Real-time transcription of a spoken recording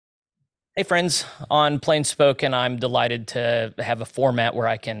Hey, friends. On Plain Spoken, I'm delighted to have a format where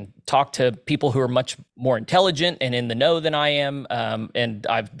I can talk to people who are much more intelligent and in the know than I am. And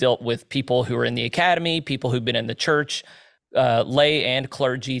I've dealt with people who are in the academy, people who've been in the church, lay and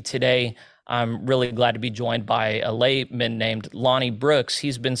clergy. Today, I'm really glad to be joined by a layman named Lonnie Brooks.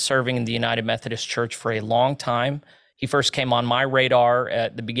 He's been serving in the United Methodist Church for a long time. He first came on my radar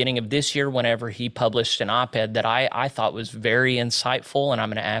at the beginning of this year whenever he published an op-ed that I thought was very insightful, and I'm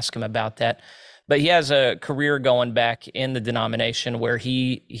going to ask him about that. But he has a career going back in the denomination where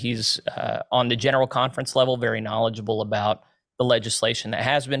he's on the general conference level, very knowledgeable about the legislation that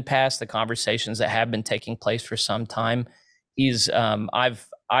has been passed, the conversations that have been taking place for some time. He's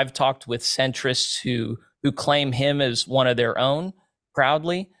I've talked with centrists who claim him as one of their own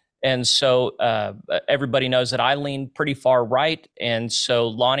proudly, and so everybody knows that I lean pretty far right. And so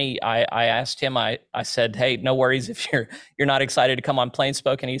Lonnie, I asked him, I said, hey, no worries if you're not excited to come on Plain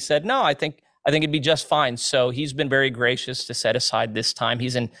Spoken. He said, no, I think it'd be just fine. So he's been very gracious to set aside this time.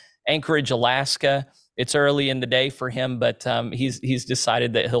 He's in Anchorage, Alaska. It's early in the day for him, but he's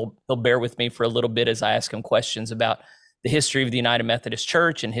decided that he'll bear with me for a little bit as I ask him questions about the history of the United Methodist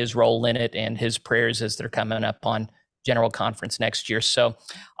Church and his role in it, and his prayers as they're coming up on General Conference next year. So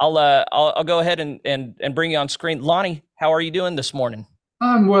I'll go ahead and bring you on screen. Lonnie, how are you doing this morning?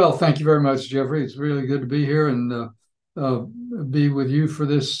 I'm well, thank you very much, Jeffrey. It's really good to be here and uh, be with you for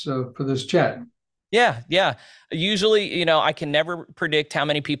this chat. Yeah, yeah. Usually, I can never predict how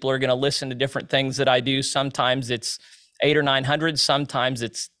many people are going to listen to different things that I do. Sometimes it's eight or 900. Sometimes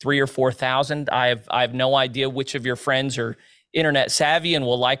it's 3 or 4,000. I have no idea which of your friends are internet savvy and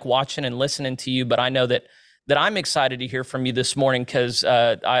will like watching and listening to you. But I know that I'm excited to hear from you this morning because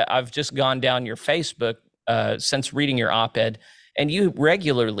I've just gone down your Facebook since reading your op-ed, and you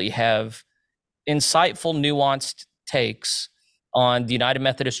regularly have insightful, nuanced takes on the United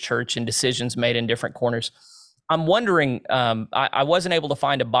Methodist Church and decisions made in different corners. I'm wondering, I wasn't able to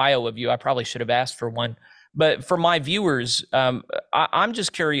find a bio of you. I probably should have asked for one. But for my viewers, I'm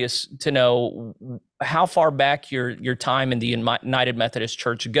just curious to know how far back your time in the United Methodist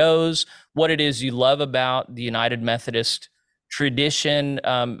Church goes, what it is you love about the United Methodist tradition,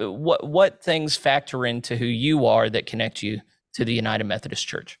 what things factor into who you are that connect you to the United Methodist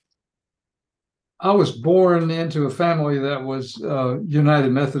Church. I was born into a family that was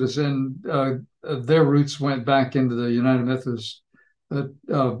United Methodist, and their roots went back into the United Methodist,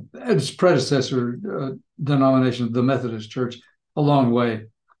 its predecessor denomination, the Methodist Church, a long way.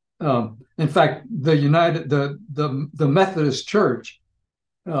 In fact, the Methodist Church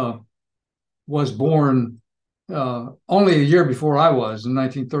uh, was born only a year before I was, in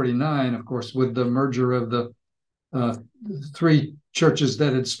 1939, of course, with the merger of the uh, three churches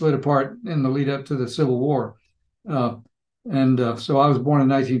that had split apart in the lead up to the Civil War. Uh, and so I was born in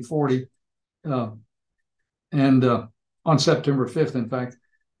 1940, uh, and on September 5th, in fact.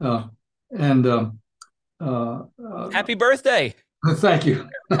 Uh, and Happy birthday. Thank you.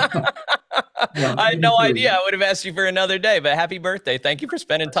 Yeah, I had no 83. idea. I would have asked you for another day, but happy birthday. Thank you for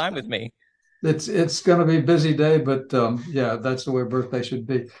spending time with me. It's going to be a busy day, but yeah, that's the way a birthday should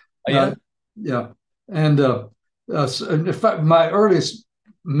be. Oh, Uh, yeah. yeah, and in fact, my earliest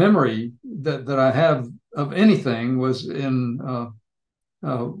memory that I have of anything was in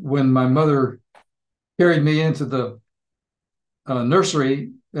when my mother carried me into the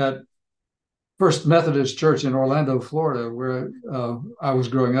nursery at First Methodist Church in Orlando, Florida, where I was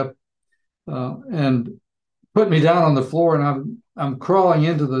growing up, and put me down on the floor, and I'm crawling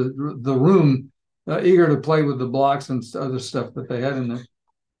into the room, eager to play with the blocks and other stuff that they had in there,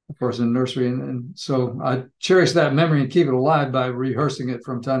 of course, in nursery. And so I cherish that memory and keep it alive by rehearsing it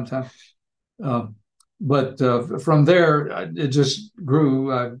from time to time. Uh, but from there, it just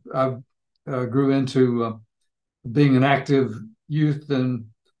grew. I grew into being an active youth and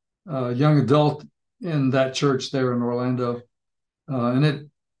young adult in that church there in Orlando, and it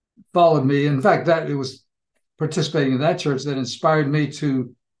followed me. In fact, that it was participating in that church that inspired me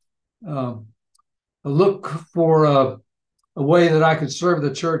to uh, look for a way that I could serve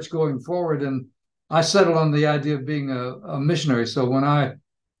the church going forward. And I settled on the idea of being a missionary. So when I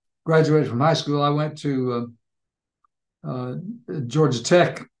graduated from high school, I went to uh, Georgia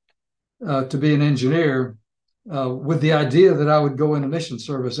Tech to be an engineer, with the idea that I would go into mission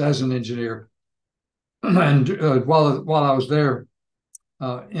service as an engineer. And while I was there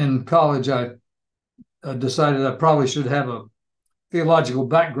in college, I decided I probably should have a theological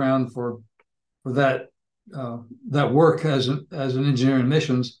background for that work as an engineer in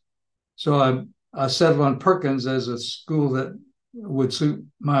missions. So I settled on Perkins as a school that would suit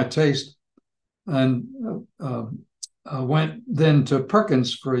my taste, and went then to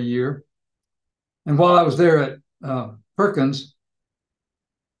Perkins for a year, And while I was there at Perkins,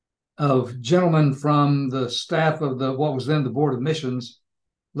 a gentleman from the staff of what was then the Board of Missions,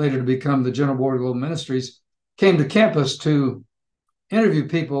 later to become the General Board of Global Ministries, came to campus to interview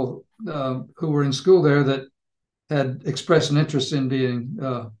people who were in school there that had expressed an interest in being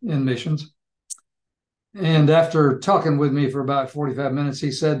in missions. And after talking with me for about 45 minutes,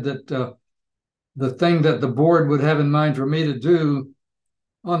 he said that the thing that the board would have in mind for me to do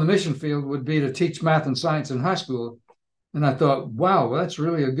on the mission field would be to teach math and science in high school. And I thought, wow, well, that's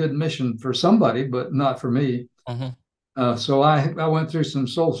really a good mission for somebody, but not for me. So I went through some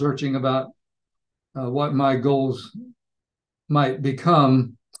soul searching about what my goals might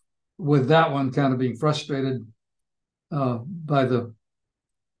become, with that one kind of being frustrated by the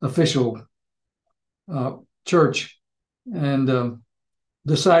official church, and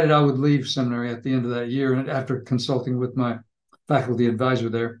decided I would leave seminary at the end of that year, and after consulting with my faculty advisor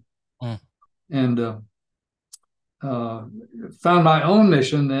there, and found my own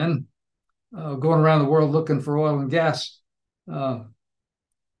mission then, going around the world looking for oil and gas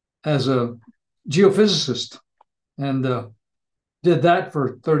as a geophysicist, and did that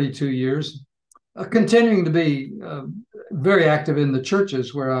for 32 years, continuing to be very active in the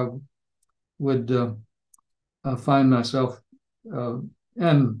churches where I would find myself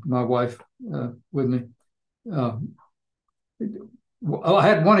and my wife with me. I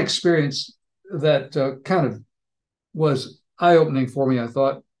had one experience that kind of was eye-opening for me, I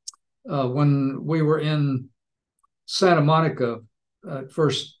thought, when we were in Santa Monica,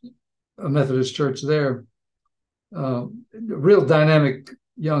 First Methodist Church there. Real dynamic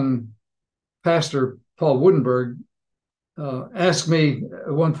young pastor, Paul Woodenberg, asked me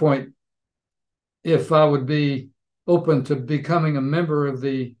at one point if I would be open to becoming a member of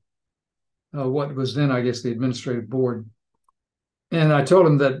the what was then, I guess, the administrative board. And I told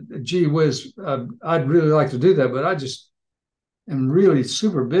him that, gee whiz, I'd really like to do that, but I just am really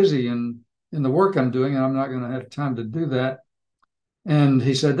super busy in the work I'm doing, and I'm not going to have time to do that. And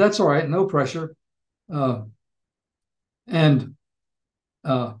he said, that's all right, no pressure. And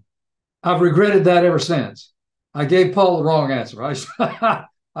I've regretted that ever since. I gave Paul the wrong answer. I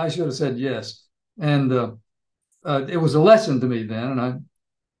should have said yes. And it was a lesson to me then. And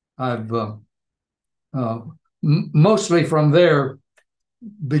I've mostly from there,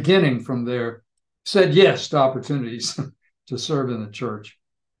 beginning from there, said yes to opportunities to serve in the church.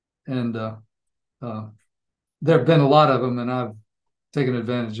 And there have been a lot of them, and I've taken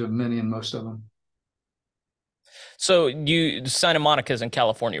advantage of many and most of them. So Santa Monica's in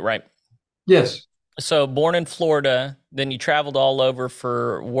California, right? Yes. So born in Florida, then you traveled all over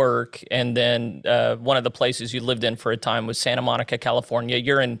for work, and then one of the places you lived in for a time was Santa Monica, California.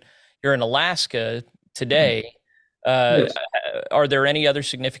 You're in Alaska today. Yes. Are there any other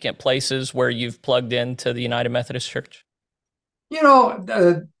significant places where you've plugged into the United Methodist Church? You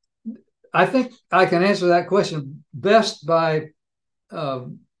know, I think I can answer that question best by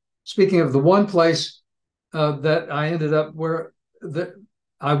speaking of the one place that I ended up where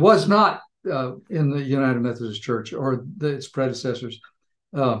I was not in the United Methodist Church or its predecessors.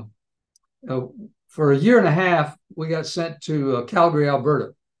 For a year and a half, we got sent to Calgary,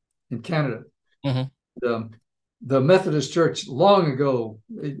 Alberta, in Canada. The Methodist Church long ago,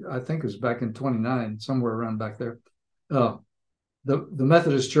 I think it was back in 29, somewhere around back there, the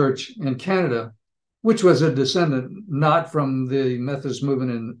Methodist Church in Canada, which was a descendant not from the Methodist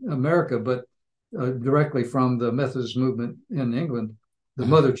movement in America, but directly from the Methodist movement in England, the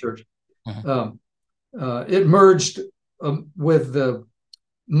mother church. It merged with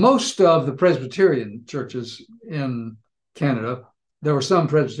most of the Presbyterian churches in Canada. There were some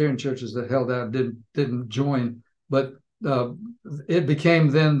Presbyterian churches that held out, didn't join, but it became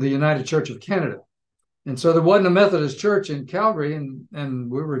then the United Church of Canada. And so there wasn't a Methodist church in Calgary, and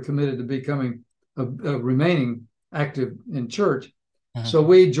we were committed to becoming remaining active in church. So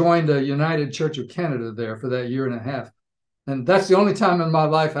we joined a United Church of Canada there for that year and a half. And that's the only time in my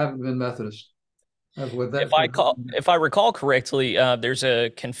life I haven't been Methodist. If I recall correctly, there's a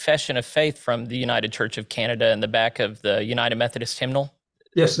confession of faith from the United Church of Canada in the back of the United Methodist hymnal.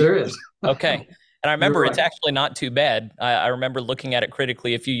 Yes, there is. Okay. And I remember it's actually not too bad. I remember looking at it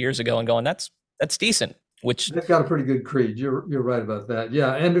critically a few years ago and going, that's decent. Which they've got a pretty good creed. You're right about that.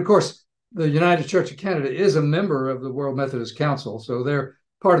 Yeah. And of course, the United Church of Canada is a member of the World Methodist Council, so they're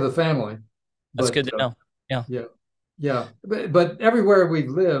part of the family. That's good to know. Yeah. Yeah. But everywhere we've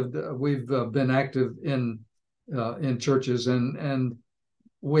lived, we've been active in churches, and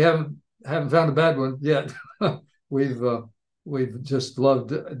we haven't found a bad one yet. We've just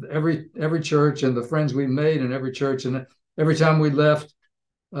loved every church and the friends we've made in every church, and every time we left,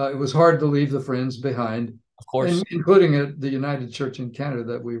 it was hard to leave the friends behind, Of course. including the United Church in Canada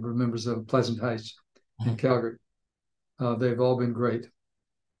that we were members of, Pleasant Heights in Mhm. Calgary. They've all been great.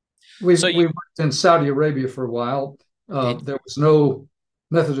 So We worked in Saudi Arabia for a while. There was no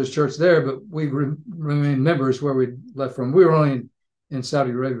Methodist church there, but we remained members where we left from. We were only in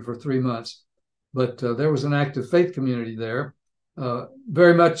Saudi Arabia for 3 months, but there was an active faith community there,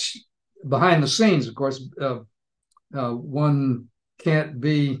 very much behind the scenes. Of course, one can't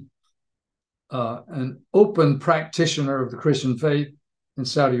be an open practitioner of the Christian faith in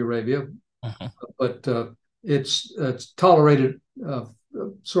Saudi Arabia, but it's tolerated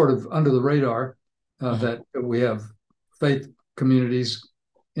sort of under the radar that we have faith communities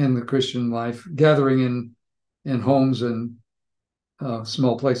in the Christian life gathering in homes and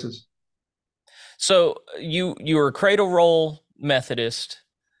small places. So you were a cradle roll Methodist.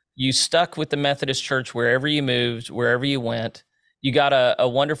 You stuck with the Methodist Church wherever you moved, wherever you went. You got a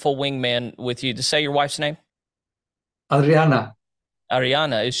wonderful wingman with you. To say your wife's name? Adriana.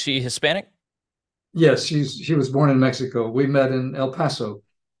 Ariana. Is she Hispanic? Yes, she was born in Mexico. We met in El Paso.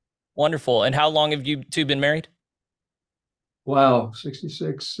 Wonderful. And how long have you two been married? Wow,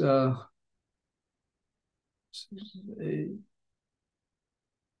 66.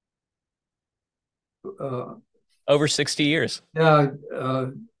 Over 60 years. Yeah,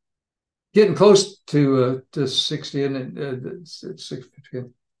 getting close to 60, and it's 60.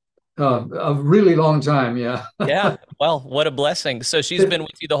 A really long time, yeah. Yeah. Well, what a blessing. So she's been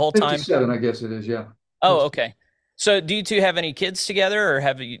with you the whole time? 57, I guess it is, yeah. Oh, okay. So do you two have any kids together, or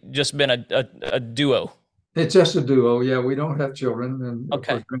have you just been a duo? It's just a duo, yeah. We don't have children, and of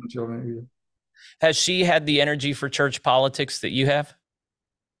course, Okay. grandchildren either. Has she had the energy for church politics that you have?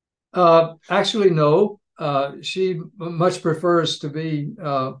 Actually, no. She much prefers to be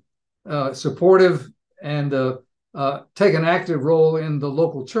supportive and take an active role in the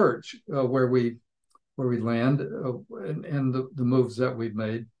local church where we land and the moves that we've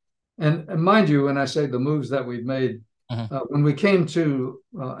made. And mind you, when I say the moves that we've made, when we came to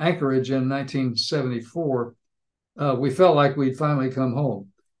Anchorage in 1974, we felt like we'd finally come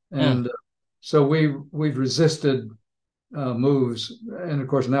home, and so we've resisted moves, and of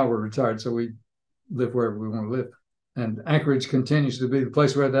course now we're retired, so we live wherever we want to live, and Anchorage continues to be the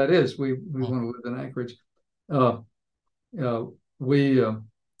place where that is. We want to live in Anchorage.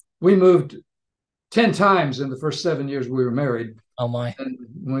 We moved 10 times in the first 7 years we were married. Oh my! And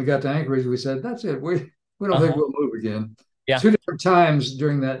when we got to Anchorage, we said, "That's it. We don't think we'll move again." Yeah. 2 different times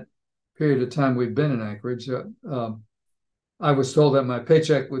during that period of time we've been in Anchorage, I was told that my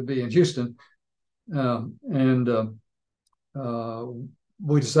paycheck would be in Houston, and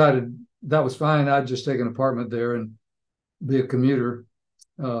we decided that was fine. I'd just take an apartment there and be a commuter.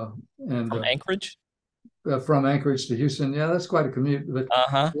 From Anchorage? From Anchorage to Houston. Yeah, that's quite a commute, but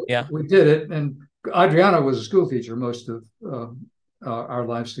Yeah. we did it. And Adriana was a school teacher most of our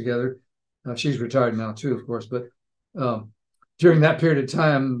lives together. She's retired now too, of course, but during that period of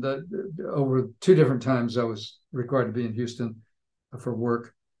time, over 2 different times I was required to be in Houston for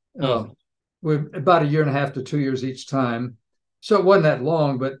work. With about 1.5 to 2 years each time. So it wasn't that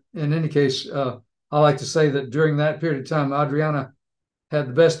long, but in any case, I like to say that during that period of time, Adriana had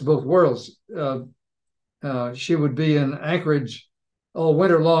the best of both worlds. She would be in Anchorage all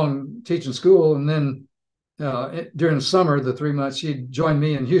winter long teaching school, and then during the summer, the 3 months, she'd join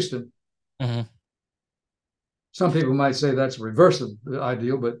me in Houston. Some people might say that's the reverse of the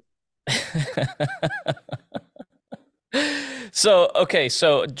ideal, but So, okay,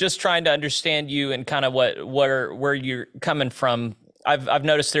 so just trying to understand you and kind of where you're coming from. I've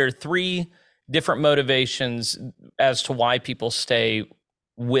noticed there are 3 different motivations as to why people stay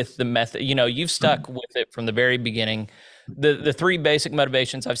with the method. You know, you've stuck with it from the very beginning. The 3 basic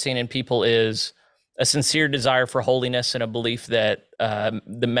motivations I've seen in people is a sincere desire for holiness and a belief that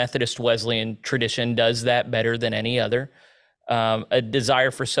the Methodist Wesleyan tradition does that better than any other. A desire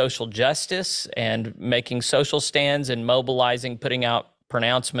for social justice and making social stands and mobilizing, putting out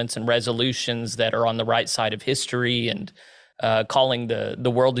pronouncements and resolutions that are on the right side of history and calling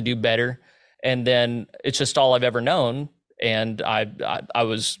the world to do better. And then it's just all I've ever known. And I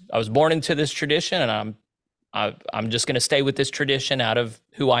was born into this tradition, and I'm just going to stay with this tradition out of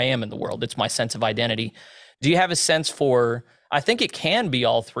who I am in the world. It's my sense of identity. Do you have a sense for? I think it can be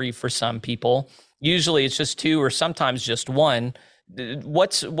all 3 for some people. Usually it's just 2 or sometimes just 1.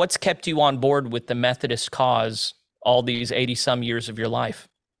 What's kept you on board with the Methodist cause all these 80 some years of your life?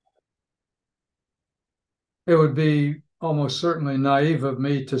 It would be almost certainly naive of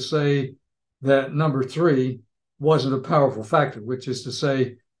me to say that number 3 wasn't a powerful factor, which is to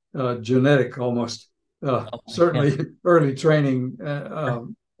say genetic almost. Certainly early training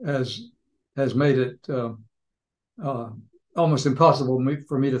has made it almost impossible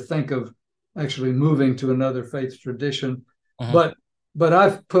for me to think of actually moving to another faith tradition. Mm-hmm. But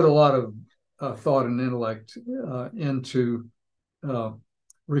I've put a lot of thought and intellect into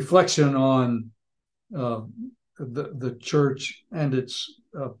reflection on the church and its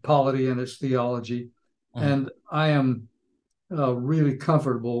polity and its theology, Mm-hmm. and I am really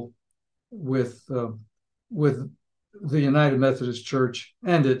comfortable with the United Methodist Church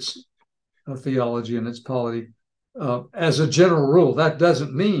and its theology and its polity. As a general rule, that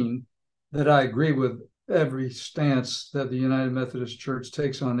doesn't mean that I agree with every stance that the United Methodist Church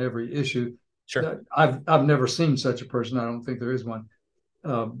takes on every issue. Sure. I've never seen such a person. I don't think there is one,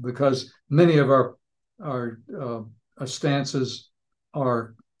 because many of our stances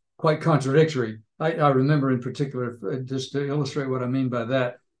are quite contradictory. I remember in particular, just to illustrate what I mean by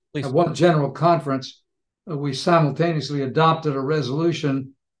that, Please. at one general conference, we simultaneously adopted a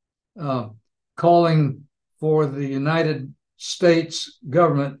resolution calling for the United States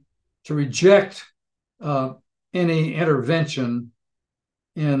government to reject any intervention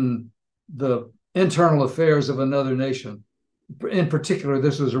in the internal affairs of another nation. In particular,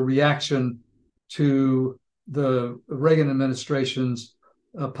 this was a reaction to the Reagan administration's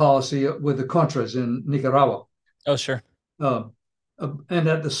policy with the Contras in Nicaragua. Oh, sure. And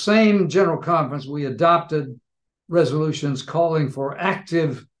at the same general conference, we adopted resolutions calling for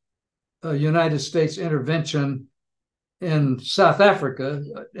active United States intervention in South Africa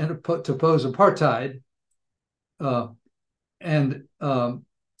to oppose apartheid, and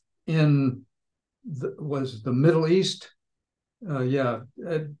in was the Middle East,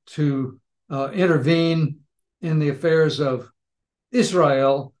 to intervene in the affairs of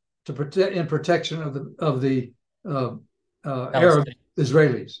Israel to protect in protection of the Arab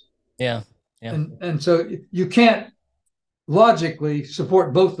Israelis. Yeah, yeah. And so you can't logically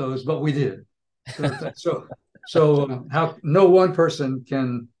support both those, but we did. So how no one person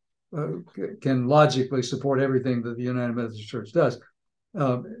can logically support everything that the United Methodist Church does,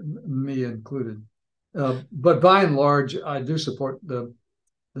 me included. But by and large, I do support the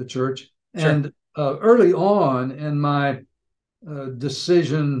church. Sure. And early on in my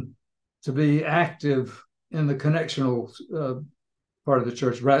decision to be active in the connectional part of the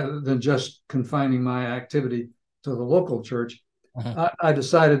church, rather than just confining my activity to the local church, I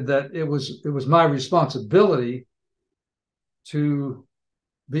decided that it was my responsibility to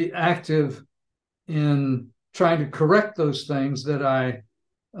be active in trying to correct those things that I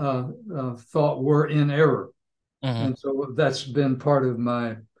thought were in error. And so that's been part of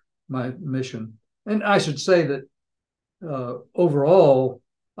my mission. And I should say that overall,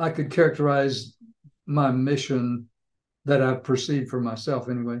 I could characterize my mission that I've perceived for myself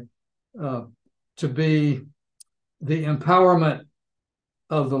anyway, to be the empowerment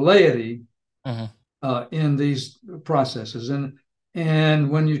of the laity in these processes. And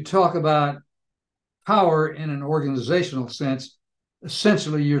when you talk about power in an organizational sense,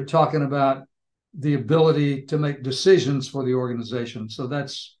 essentially you're talking about the ability to make decisions for the organization. So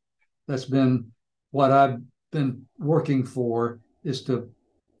that's been what I've been working for, is to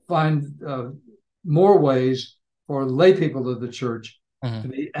find more ways for lay people of the church to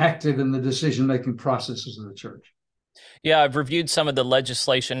be active in the decision-making processes of the church. Yeah, I've reviewed some of the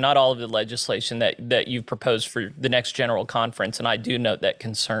legislation, not all of the legislation that you've proposed for the next general conference, and I do note that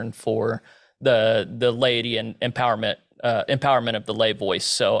concern for the laity and empowerment of the lay voice.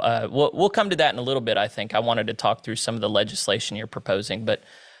 So we'll come to that in a little bit. I think I wanted to talk through some of the legislation you're proposing, but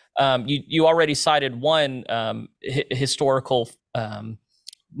you already cited one historical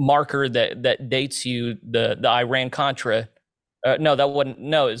marker that dates you, the Iran-Contra. No, that wasn't.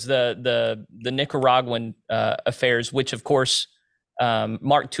 No, it's the Nicaraguan affairs, which of course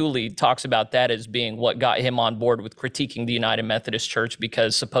Mark Tooley talks about that as being what got him on board with critiquing the United Methodist Church,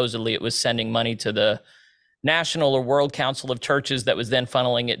 because supposedly it was sending money to the National or World Council of Churches that was then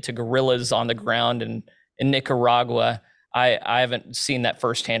funneling it to guerrillas on the ground in Nicaragua. I haven't seen that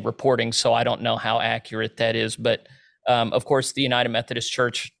firsthand reporting, so I don't know how accurate that is. But of course, the United Methodist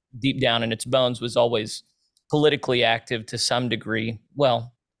Church, deep down in its bones, was always politically active to some degree.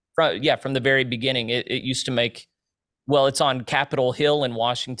 Well, from the very beginning, it used to make, well, it's on Capitol Hill in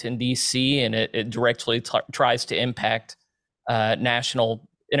Washington, D.C., and it directly tries to impact international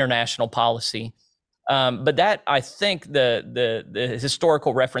policy. But that, I think the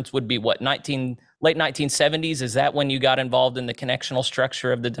historical reference would be what, late 1970s? Is that when you got involved in the connectional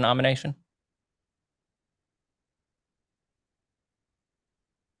structure of the denomination?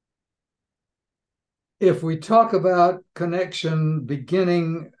 If we talk about connection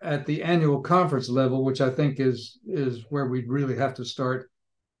beginning at the annual conference level, which I think is where we'd really have to start,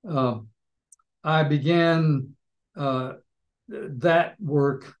 uh, I began that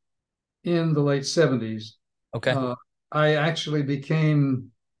work in the late 70s. Okay. I actually became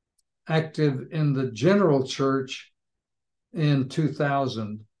active in the general church in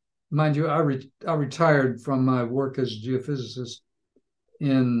 2000. Mind you, I retired from my work as a geophysicist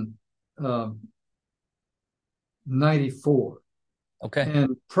in uh, 94. Okay.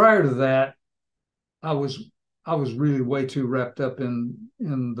 And prior to that, I was I was really way too wrapped up in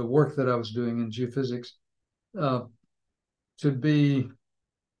the work that I was doing in geophysics uh, to be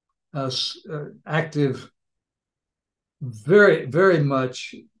active very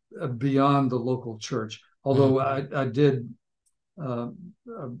much beyond the local church. Mm. Although I did uh,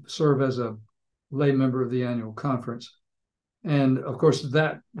 serve as a lay member of the annual conference, and of course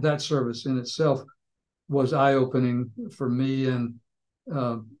that service in itself was eye opening for me, and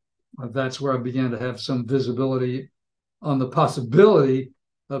uh, that's where I began to have some visibility on the possibility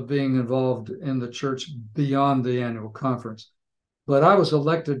of being involved in the church beyond the annual conference. But I was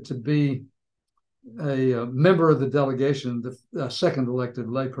elected to be a member of the delegation, the second elected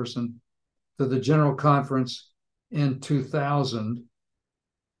layperson to the General Conference in 2000.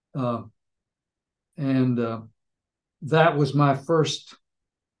 Uh, and that was my first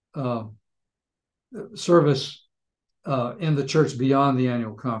uh, service in the church beyond the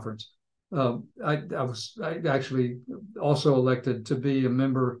annual conference. I actually also elected to be a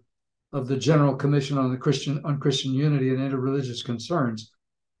member of the General Commission on Christian Unity and Interreligious Concerns,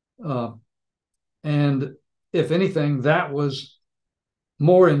 and if anything, that was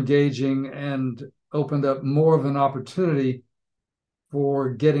more engaging and opened up more of an opportunity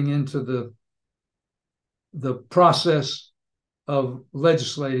for getting into the process of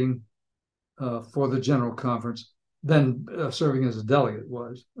legislating for the General Conference than serving as a delegate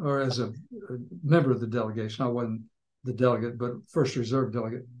was, or as a member of the delegation. I wasn't the delegate, but first reserve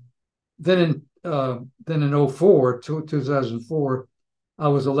delegate. Then in 2004, I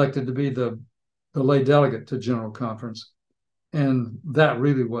was elected to be the lay delegate to General Conference, and that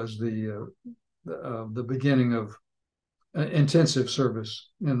really was the beginning of intensive service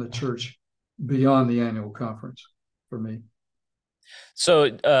in the church beyond the annual conference for me. So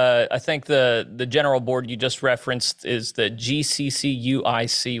I think the general board you just referenced is the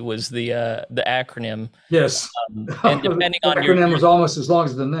GCCUIC was the acronym. Yes, And the depending on acronym was almost as long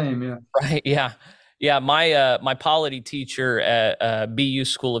as the name. Yeah, right, yeah, yeah. My polity teacher at BU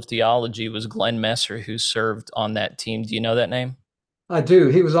School of Theology was Glenn Messer, who served on that team. Do you know that name? I do.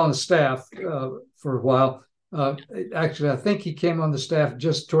 He was on the staff for a while. Uh, Actually, I think he came on the staff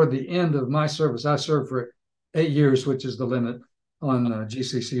just toward the end of my service. I served for 8 years, which is the limit on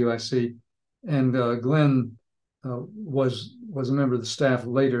GCCUIC, and Glenn was a member of the staff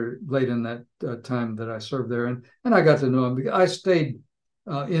late in that time that I served there, and I got to know him. I stayed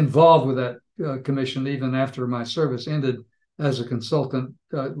involved with that commission even after my service ended as a consultant,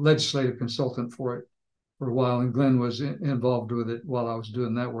 legislative consultant for it for a while, and Glenn was involved with it while I was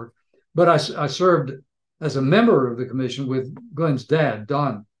doing that work. But I served as a member of the commission with Glenn's dad,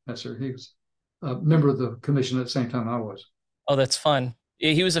 Don Messer. He was a member of the commission at the same time I was. Oh, that's fun.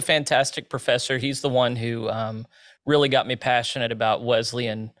 He was a fantastic professor. He's the one who really got me passionate about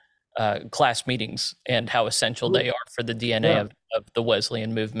Wesleyan class meetings and how essential they are for the DNA Yeah. of the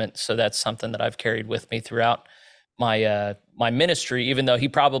Wesleyan movement. So that's something that I've carried with me throughout my ministry, even though he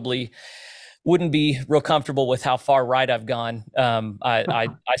probably wouldn't be real comfortable with how far right I've gone. I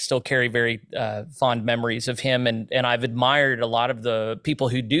still carry very fond memories of him, and I've admired a lot of the people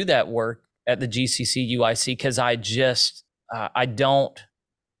who do that work at the GCC UIC because I don't.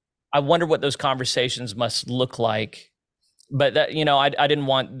 I wonder what those conversations must look like. But that, I didn't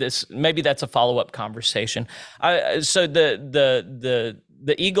want this. Maybe that's a follow up conversation. So the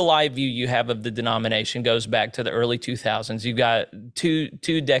eagle eye view you have of the denomination goes back to the early 2000s. You've got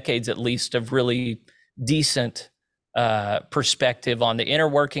two decades at least of really decent perspective on the inner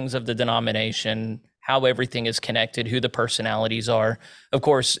workings of the denomination, how everything is connected, who the personalities are. Of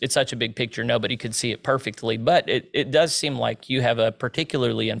course, it's such a big picture, nobody could see it perfectly, but it does seem like you have a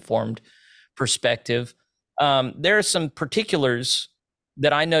particularly informed perspective. There are some particulars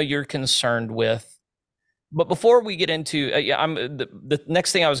that I know you're concerned with. But before we get into, the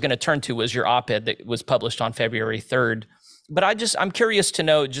next thing I was going to turn to was your op-ed that was published on February 3rd. But I'm curious to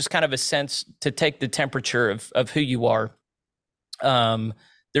know just kind of a sense to take the temperature of who you are.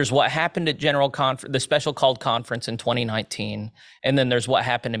 There's what happened at the special called conference in 2019, and then there's what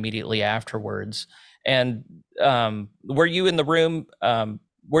happened immediately afterwards. And were you in the room?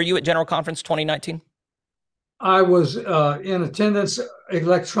 Were you at General Conference 2019? I was in attendance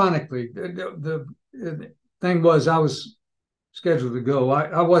electronically. The thing was, I was scheduled to go.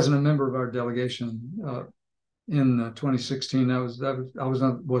 I wasn't a member of our delegation in 2016. I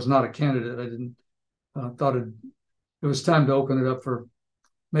was not a candidate. I didn't thought it was time to open it up for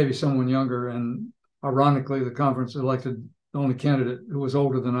maybe someone younger. And ironically, the conference elected the only candidate who was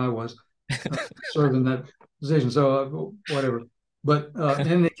older than I was served in that position. So whatever. But in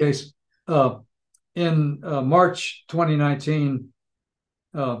any case, in March 2019,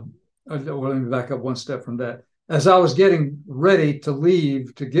 well, let me back up one step from that. As I was getting ready to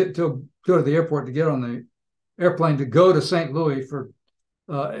leave to go to the airport to get on the airplane to go to St. Louis for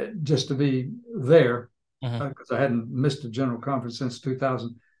just to be there, because I hadn't missed a general conference since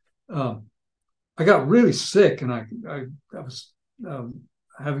 2000. I got really sick, and I was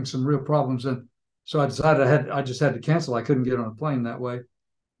having some real problems, and so I decided I just had to cancel. I couldn't get on a plane that way.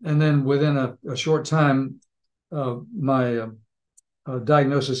 And then within a short time, my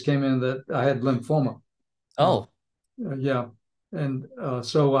diagnosis came in that I had lymphoma. Oh, yeah. And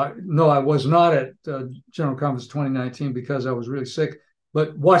so I was not at General Conference 2019 because I was really sick,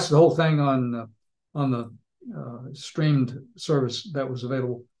 but watched the whole thing on the streamed service that was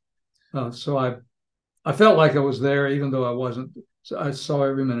available. So I felt like I was there, even though I wasn't. So I saw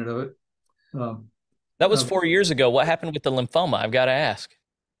every minute of it. that was 4 years ago. What happened with the lymphoma? I've got to ask.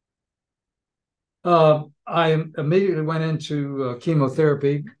 I immediately went into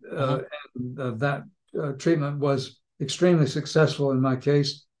chemotherapy, and that treatment was extremely successful in my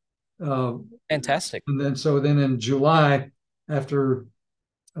case. Fantastic. And then in July, after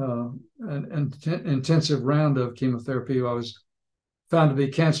an intensive round of chemotherapy, I was found to be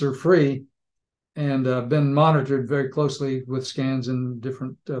cancer-free, and been monitored very closely with scans and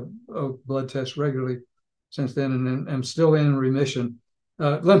different blood tests regularly since then, and I'm still in remission.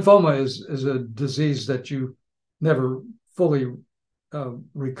 Lymphoma is a disease that you never fully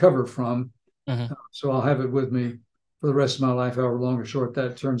recover from. So I'll have it with me for the rest of my life, however long or short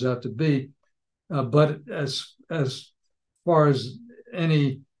that turns out to be. But as far as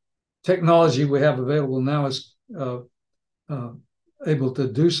any technology we have available now is able to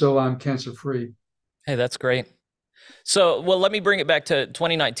do so, I'm cancer-free. Hey, that's great. So, well, let me bring it back to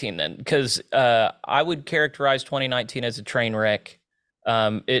 2019 then, because I would characterize 2019 as a train wreck.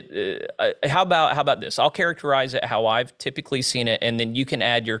 How about this? I'll characterize it how I've typically seen it, and then you can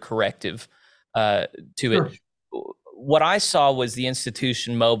add your corrective to Sure. it. What I saw was the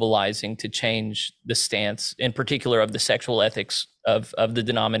institution mobilizing to change the stance, in particular of the sexual ethics of the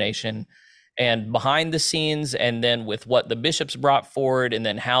denomination, and behind the scenes, and then with what the bishops brought forward, and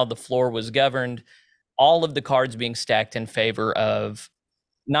then how the floor was governed, all of the cards being stacked in favor of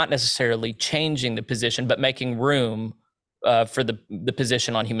not necessarily changing the position, but making room for the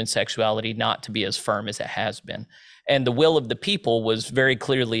position on human sexuality not to be as firm as it has been. And the will of the people was very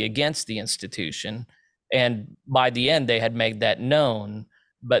clearly against the institution. And by the end, they had made that known.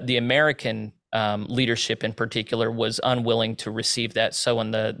 But the American leadership in particular was unwilling to receive that. So in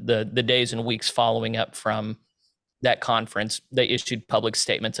the days and weeks following up from that conference, they issued public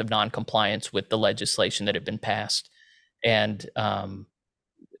statements of noncompliance with the legislation that had been passed. And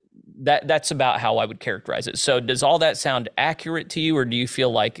that's about how I would characterize it. So does all that sound accurate to you, or do you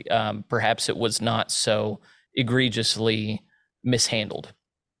feel like perhaps it was not so egregiously mishandled?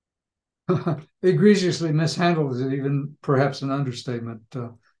 Egregiously mishandled is even perhaps an understatement.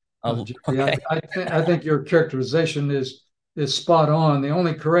 Okay. I think your characterization is spot on. The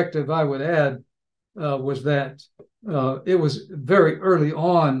only corrective I would add was that it was very early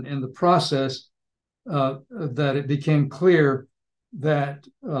on in the process that it became clear that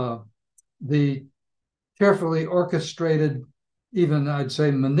the carefully orchestrated, even I'd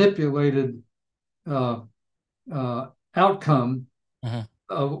say manipulated outcome,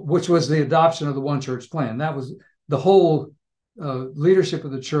 which was the adoption of the one church plan. That was the whole leadership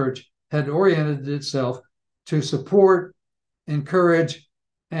of the church had oriented itself to support, encourage,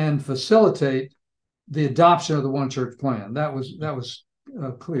 and facilitate the adoption of the one church plan. That was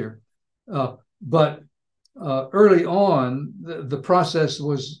clear. But early on, the process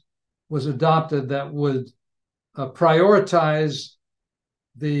was adopted that would prioritize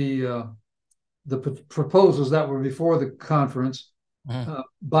the proposals that were before the conference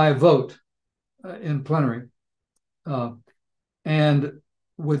by a vote in plenary. And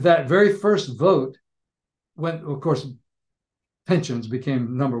with that very first vote, when, of course, pensions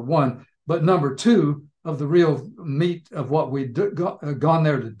became number one, but number two of the real meat of what we'd gone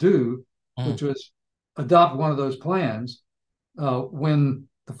there to do, which was adopt one of those plans, when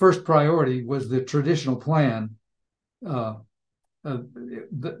the first priority was the traditional plan. The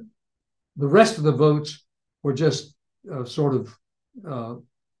rest of the votes were just sort of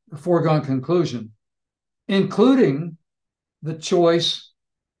a foregone conclusion, including the choice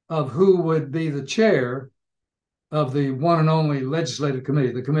of who would be the chair of the one and only legislative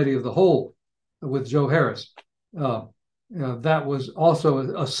committee, the committee of the whole, with Joe Harris. That was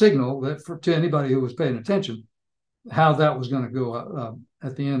also a signal that to anybody who was paying attention, how that was going to go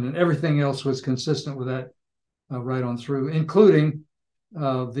at the end, and everything else was consistent with that right on through, including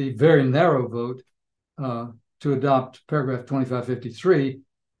the very narrow vote to adopt paragraph 2553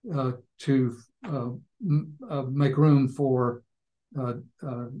 to make room for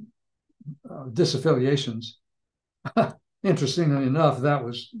disaffiliations. Interestingly enough, that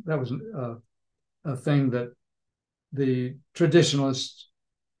was a thing that the traditionalists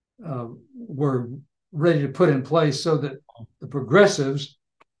were ready to put in place, so that the progressives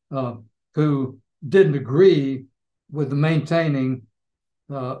who didn't agree with the maintaining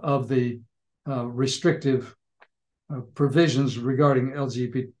of the restrictive provisions regarding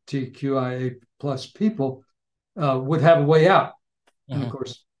LGBTQIA plus people would have a way out. And of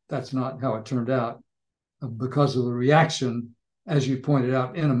course, that's not how it turned out, because of the reaction, as you pointed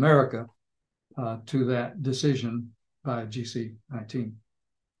out, in America to that decision by GC19.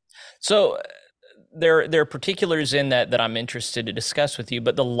 So there are particulars in that I'm interested to discuss with you,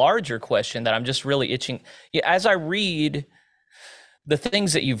 but the larger question that I'm just really itching, as I read the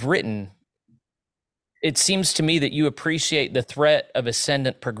things that you've written, it seems to me that you appreciate the threat of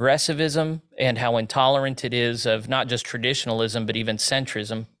ascendant progressivism and how intolerant it is of not just traditionalism, but even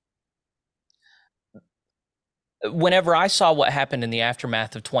centrism. Whenever I saw what happened in the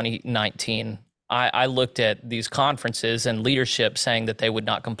aftermath of 2019, I looked at these conferences and leadership saying that they would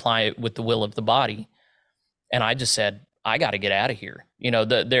not comply with the will of the body. And I just said, I got to get out of here.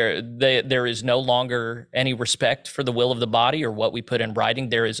 There is no longer any respect for the will of the body or what we put in writing.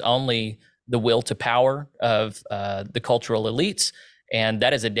 There is only the will to power of the cultural elites. And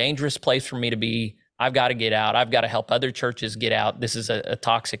that is a dangerous place for me to be. I've got to get out. I've got to help other churches get out. This is a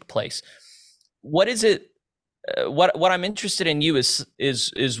toxic place. What is it? What I'm interested in you is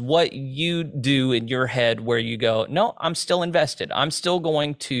what you do in your head where you go, no, I'm still invested. I'm still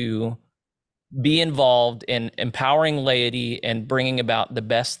going to be involved in empowering laity and bringing about the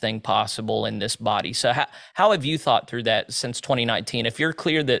best thing possible in this body. So how have you thought through that since 2019? If you're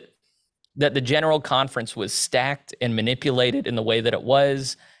clear that the General Conference was stacked and manipulated in the way that it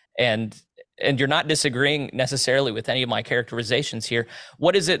was, and you're not disagreeing necessarily with any of my characterizations here,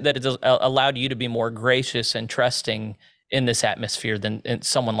 what is it that has allowed you to be more gracious and trusting in this atmosphere than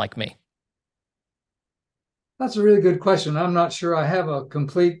someone like me? That's a really good question. I'm not sure I have a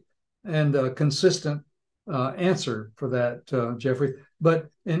complete and consistent answer for that, Jeffrey.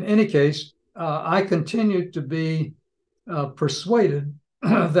 But in any case, I continue to be persuaded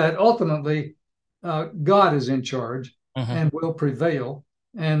that ultimately God is in charge and will prevail.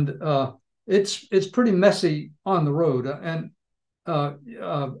 And it's pretty messy on the road. And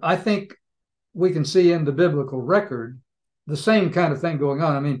I think we can see in the biblical record the same kind of thing going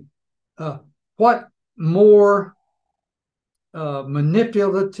on. I mean, what more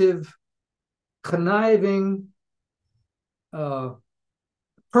manipulative, conniving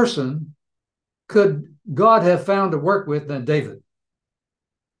person could God have found to work with than David?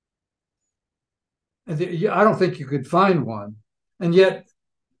 I don't think you could find one. And yet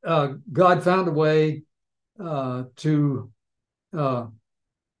God found a way to,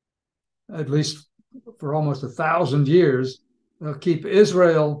 at least for almost 1,000 years, keep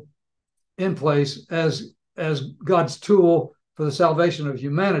Israel in place as God's tool for the salvation of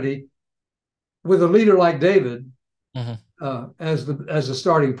humanity, with a leader like David as a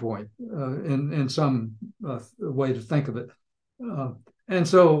starting point in some way to think of it. And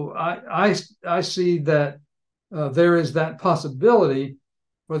so I see that there is that possibility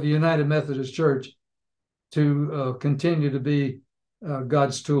for the United Methodist Church to continue to be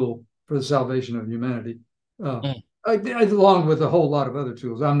God's tool for the salvation of humanity, along with a whole lot of other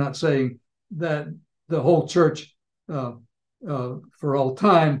tools. I'm not saying that the whole church for all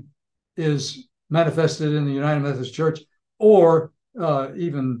time is manifested in the United Methodist Church, or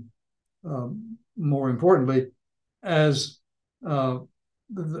even more importantly, as the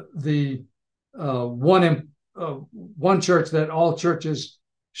one church that all churches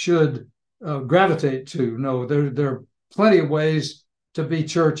should gravitate to. No, there are plenty of ways to be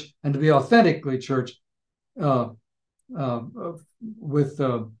church and to be authentically church with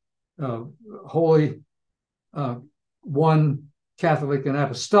holy, one Catholic and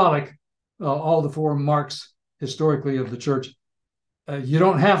apostolic, all the four marks historically of the church. You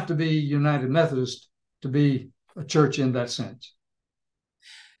don't have to be United Methodist to be a church in that sense.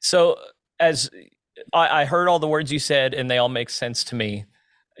 So as I heard all the words you said, and they all make sense to me.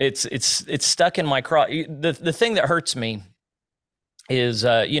 It's stuck in my craw. The thing that hurts me is,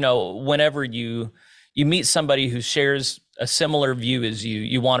 whenever you meet somebody who shares a similar view as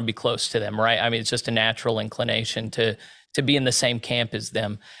you want to be close to them, right? I mean, it's just a natural inclination to be in the same camp as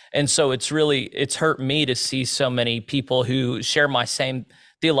them. And so it's hurt me to see so many people who share my same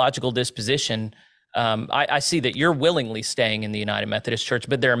theological disposition. I see that you're willingly staying in the United Methodist Church,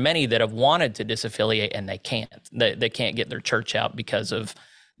 but there are many that have wanted to disaffiliate and they can't. They can't get their church out because of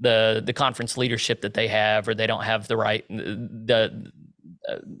the conference leadership that they have, or they don't have the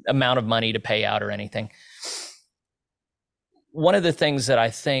amount of money to pay out or anything. One of the things that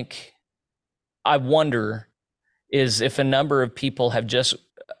I wonder is if a number of people have just,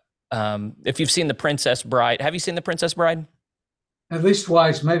 if you've seen The Princess Bride. Have you seen The Princess Bride? At least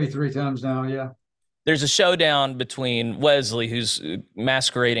twice, maybe 3 times now. Yeah. There's a showdown between Wesley, who's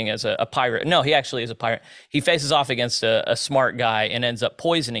masquerading as a pirate. No, he actually is a pirate. He faces off against a smart guy and ends up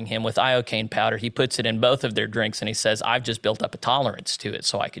poisoning him with iocane powder. He puts it in both of their drinks and he says, I've just built up a tolerance to it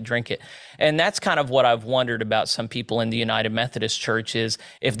so I could drink it. And that's kind of what I've wondered about some people in the United Methodist Church, is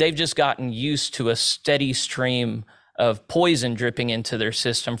if they've just gotten used to a steady stream of poison dripping into their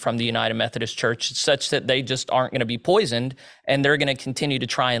system from the United Methodist Church, such that they just aren't going to be poisoned and they're going to continue to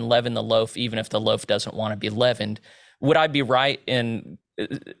try and leaven the loaf, even if the loaf doesn't want to be leavened. Would I be right in,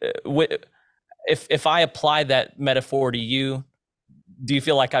 if I apply that metaphor to you, do you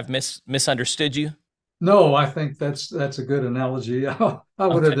feel like I've misunderstood you? No, I think that's a good analogy. I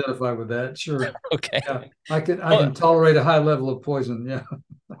would identify with that. Sure. Okay. Yeah. I can tolerate a high level of poison. Yeah.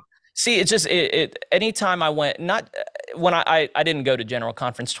 See, it's just anytime I went, not when I didn't go to General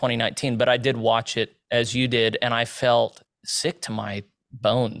Conference 2019, but I did watch it as you did, and I felt sick to my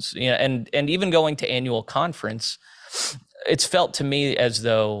bones. And even going to annual conference, it's felt to me as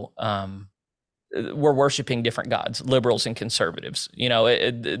though we're worshiping different gods, liberals and conservatives.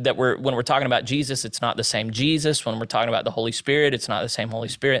 That when we're talking about Jesus, it's not the same Jesus. When we're talking about the Holy Spirit, it's not the same Holy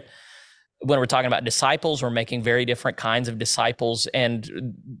Spirit. When we're talking about disciples, we're making very different kinds of disciples.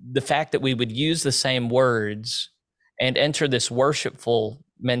 And the fact that we would use the same words and enter this worshipful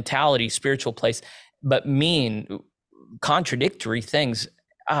mentality, spiritual place, but mean contradictory things,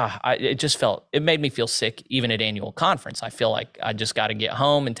 it made me feel sick even at annual conference. I feel like I just got to get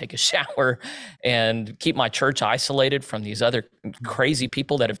home and take a shower and keep my church isolated from these other crazy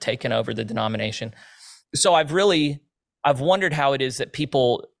people that have taken over the denomination. So I've wondered how it is that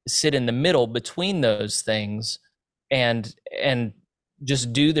people sit in the middle between those things and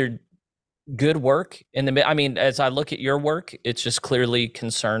just do their good work in the. I mean, as I look at your work, it's just clearly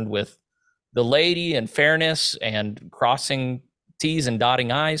concerned with the laity and fairness and crossing T's and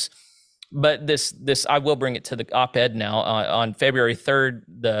dotting I's. But this I will bring it to the op-ed now. On February 3rd,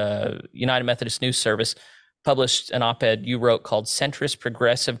 the United Methodist News Service published an op-ed you wrote called "Centrist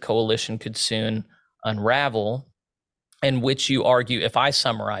Progressive Coalition Could Soon Unravel," in which you argue, if I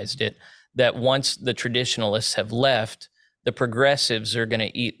summarized it, that once the traditionalists have left, the progressives are going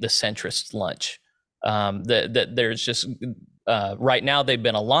to eat the centrist lunch. That there's just, right now they've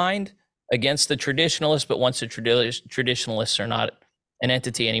been aligned against the traditionalists, but once the traditionalists are not an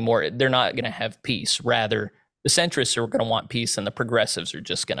entity anymore, they're not going to have peace. Rather, the centrists are going to want peace and the progressives are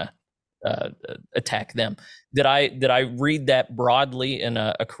just going to attack them. Did I read that broadly in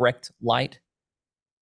a correct light?